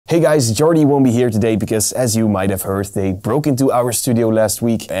Hey guys, Jordy won't be here today because, as you might have heard, they broke into our studio last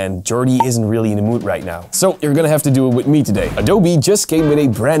week and Jordy isn't really in the mood right now. So you're gonna have to do it with me today. Adobe just came with a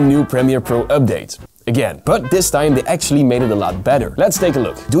brand new Premiere Pro update. Again, but this time they actually made it a lot better. Let's take a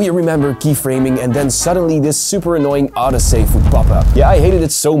look. Do you remember keyframing and then suddenly this super annoying autosave would pop up? Yeah, I hated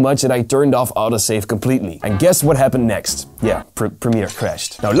it so much that I turned off autosave completely. And guess what happened next? Yeah, Premiere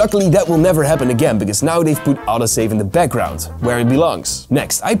crashed. Now luckily that will never happen again because now they've put autosave in the background, where it belongs.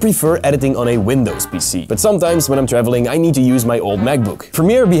 Next, I prefer editing on a Windows PC, but sometimes when I'm traveling I need to use my old MacBook.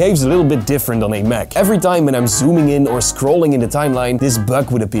 Premiere behaves a little bit different on a Mac. Every time when I'm zooming in or scrolling in the timeline, this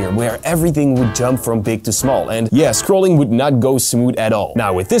bug would appear where everything would jump from big to small, and yeah, scrolling would not go smooth at all.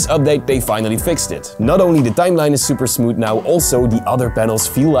 Now with this update they finally fixed it. Not only the timeline is super smooth now, also the other panels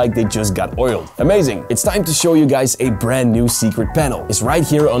feel like they just got oiled. Amazing! It's time to show you guys a brand new secret panel. It's right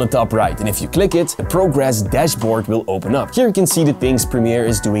here on the top right, and if you click it, the progress dashboard will open up. Here you can see the things Premiere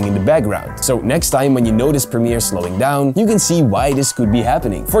is doing in the background. So next time when you notice Premiere slowing down, you can see why this could be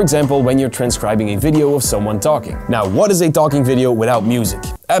happening. For example, when you're transcribing a video of someone talking. Now what is a talking video without music?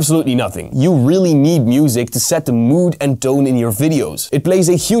 Absolutely nothing. You really need music to set the mood and tone in your videos. It plays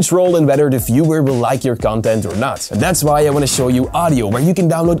a huge role in whether the viewer will like your content or not. And that's why I want to show you audio, where you can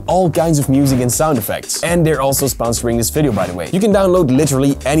download all kinds of music and sound effects. And they're also sponsoring this video, by the way. You can download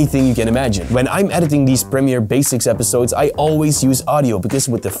literally anything you can imagine. When I'm editing these Premiere Basics episodes, I always use audio because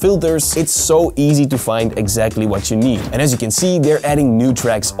with the filters, it's so easy to find exactly what you need. And as you can see, they're adding new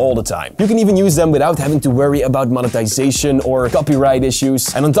tracks all the time. You can even use them without having to worry about monetization or copyright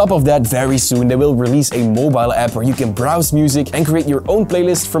issues. And on top of that, very soon they will release a mobile app where you can browse music and create your own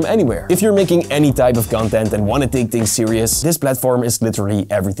playlist from anywhere. If you're making any type of content and want to take things serious, this platform is literally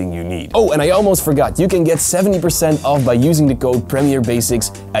everything you need. Oh, and I almost forgot, you can get 70% off by using the code Premiere Basics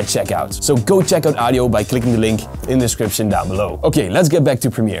at checkout. So go check out audio by clicking the link in the description down below. Okay, let's get back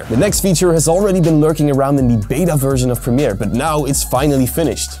to Premiere. The next feature has already been lurking around in the beta version of Premiere, but now it's finally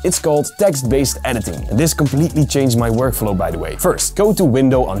finished. It's called text-based editing, and this completely changed my workflow, by the way. First, go to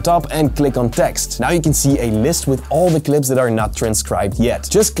Window on top and click on text. Now you can see a list with all the clips that are not transcribed yet.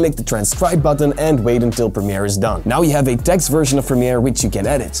 Just click the transcribe button and wait until Premiere is done. Now you have a text version of Premiere which you can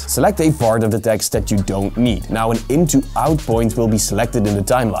edit. Select a part of the text that you don't need. Now an in to out point will be selected in the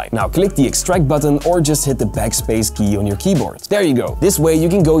timeline. Now click the extract button or just hit the backspace key on your keyboard. There you go. This way you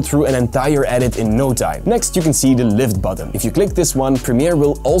can go through an entire edit in no time. Next you can see the lift button. If you click this one, Premiere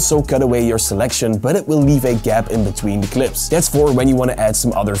will also cut away your selection, but it will leave a gap in between the clips. That's for when you want to add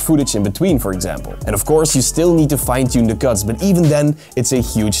some other footage in between, for example. And of course you still need to fine-tune the cuts, but even then it's a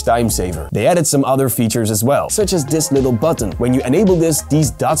huge time saver. They added some other features as well, such as this little button. When you enable this, these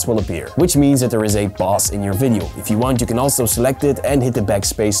dots will appear, which means that there is a pause in your video. If you want, you can also select it and hit the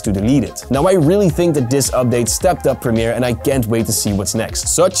backspace to delete it. Now I really think that this update stepped up Premiere and I can't wait to see what's next,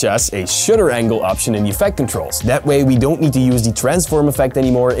 such as a shutter angle option in the effect controls. That way we don't need to use the transform effect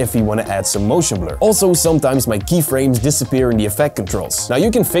anymore if we want to add some motion blur. Also, sometimes my keyframes disappear in the effect controls. Now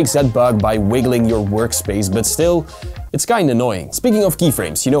you can fix that bug by wiggling your workspace, but still, it's kinda annoying. Speaking of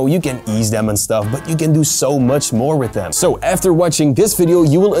keyframes, you know, you can ease them and stuff, but you can do so much more with them. So after watching this video,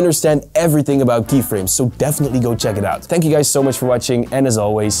 you will understand everything about keyframes, so definitely go check it out. Thank you guys so much for watching, and as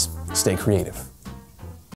always, stay creative.